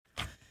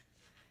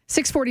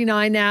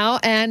6:49 now,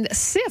 and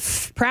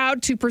SIFF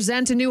proud to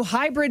present a new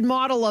hybrid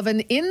model of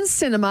an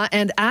in-cinema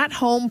and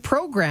at-home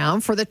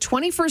program for the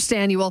 21st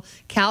annual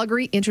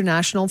Calgary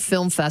International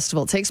Film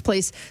Festival. It takes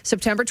place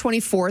September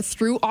 24th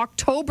through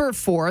October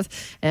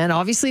 4th, and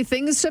obviously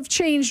things have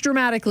changed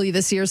dramatically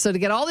this year. So to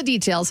get all the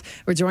details,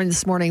 we're joined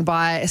this morning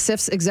by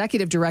SIFF's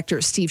Executive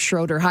Director, Steve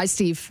Schroeder. Hi,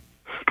 Steve.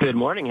 Good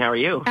morning. How are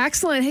you?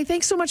 Excellent. Hey,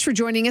 thanks so much for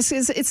joining us.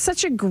 It's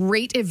such a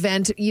great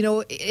event. You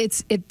know,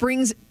 it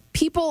brings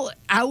people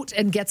out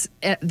and gets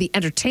the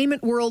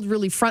entertainment world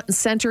really front and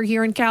center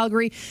here in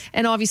Calgary.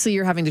 And obviously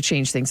you're having to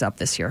change things up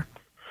this year.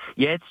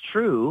 Yeah, it's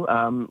true.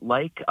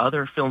 Like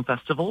other film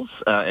festivals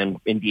and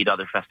indeed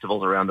other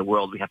festivals around the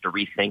world, we have to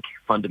rethink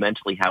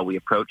fundamentally how we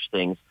approach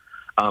things.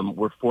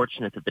 We're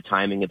fortunate that the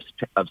timing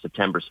of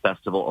September's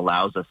festival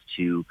allows us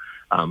to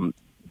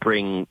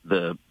bring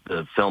the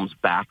films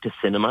back to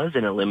cinemas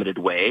in a limited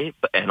way,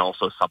 and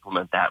also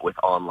supplement that with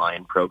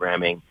online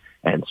programming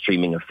and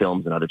streaming of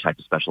films and other types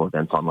of special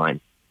events online.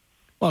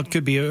 Well, it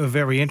could be a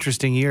very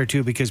interesting year,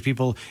 too, because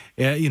people,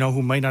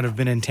 who might not have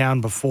been in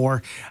town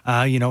before,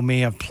 may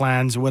have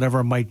plans, whatever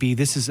it might be.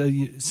 This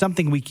is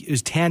something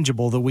is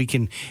tangible that we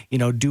can,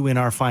 do in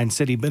our fine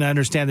city. But I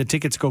understand the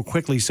tickets go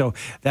quickly, so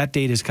that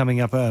date is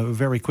coming up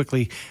very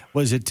quickly.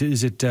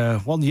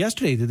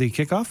 Yesterday, did they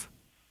kick off?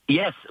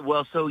 Yes.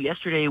 Well, so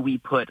yesterday we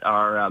put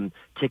our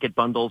ticket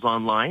bundles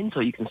online, so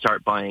people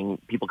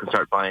can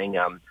start buying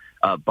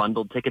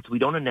bundled tickets. We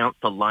don't announce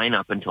the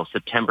lineup until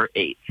September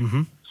 8th.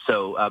 Mm-hmm.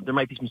 So there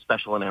might be some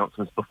special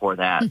announcements before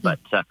that, but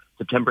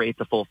September 8th,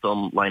 the full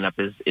film lineup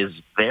is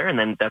there, and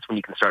then that's when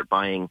you can start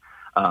buying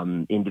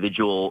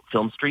individual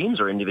film streams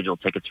or individual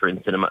tickets for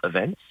in-cinema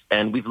events.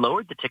 And we've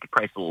lowered the ticket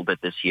price a little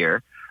bit this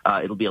year.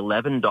 It'll be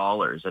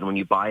 $11, and when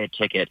you buy a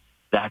ticket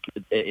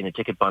in a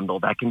ticket bundle,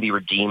 that can be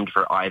redeemed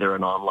for either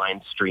an online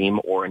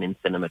stream or an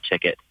in-cinema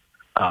ticket,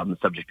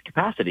 subject to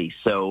capacity.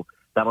 So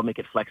that'll make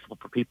it flexible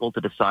for people to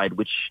decide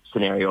which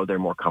scenario they're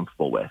more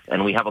comfortable with.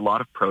 And we have a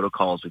lot of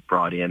protocols we've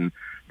brought in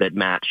that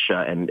match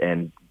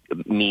and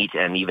meet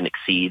and even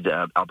exceed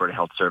Alberta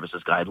Health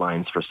Services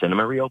guidelines for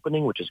cinema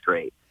reopening, which is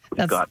great.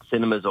 We've got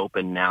cinemas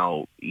open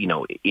now,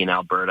 in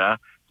Alberta.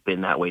 It's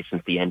been that way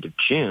since the end of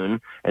June.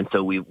 And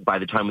so by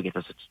the time we get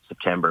to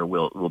September,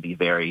 we'll be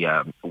very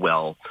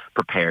well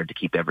prepared to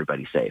keep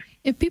everybody safe.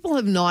 If people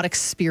have not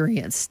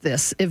experienced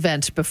this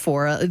event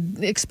before,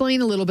 explain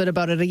a little bit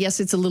about it.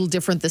 Yes, it's a little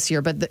different this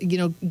year, but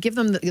give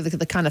them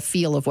the kind of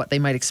feel of what they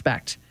might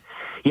expect.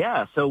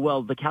 Yeah,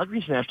 so, the Calgary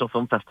International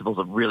Film Festival is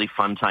a really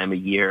fun time of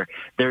year.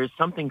 There is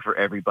something for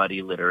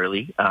everybody,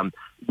 literally.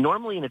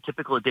 Normally, in a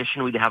typical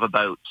edition, we'd have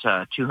about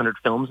 200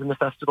 films in the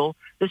festival.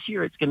 This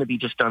year, it's going to be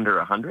just under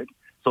 100,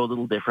 so a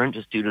little different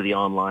just due to the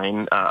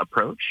online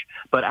approach.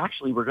 But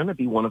actually, we're going to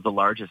be one of the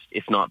largest,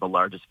 if not the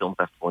largest, film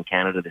festival in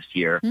Canada this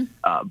year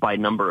by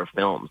number of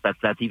films.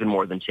 That's even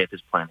more than TIFF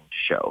is planning to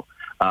show.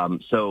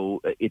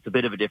 So it's a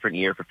bit of a different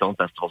year for film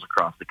festivals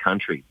across the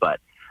country, but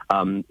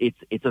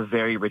it's a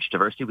very rich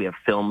diversity. We have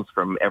films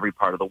from every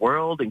part of the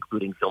world,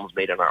 including films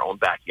made in our own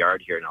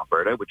backyard here in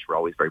Alberta, which we're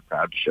always very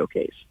proud to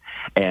showcase.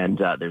 And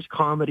there's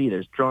comedy,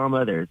 there's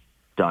drama, there's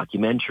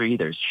documentary,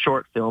 there's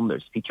short film,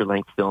 there's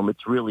feature-length film.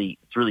 It's really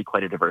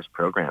quite a diverse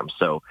program.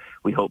 So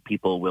we hope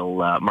people will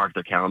mark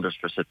their calendars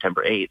for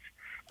September 8th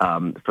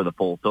for the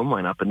full film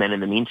lineup. And then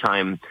in the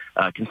meantime,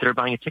 consider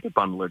buying a ticket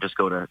bundle or just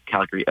go to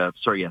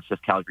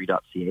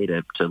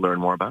siffcalgary.ca to learn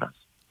more about us.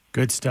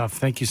 Good stuff.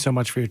 Thank you so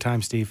much for your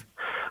time, Steve.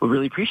 We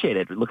really appreciate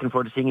it. Looking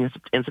forward to seeing you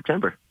in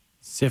September.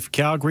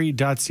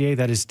 siffcalgary.ca.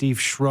 That is Steve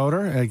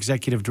Schroeder,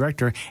 Executive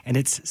Director, and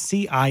it's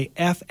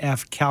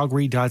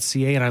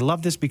CIFFcalgary.ca. And I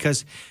love this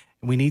because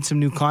we need some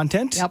new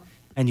content. Yep.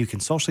 And you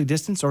can socially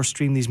distance or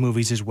stream these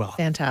movies as well.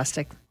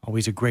 Fantastic.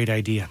 Always a great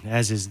idea,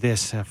 as is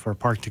this for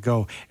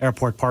Park2Go,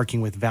 airport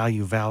parking with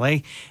Value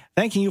Valet.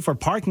 Thanking you for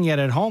parking it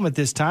at home at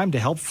this time to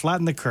help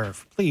flatten the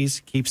curve.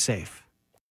 Please keep safe.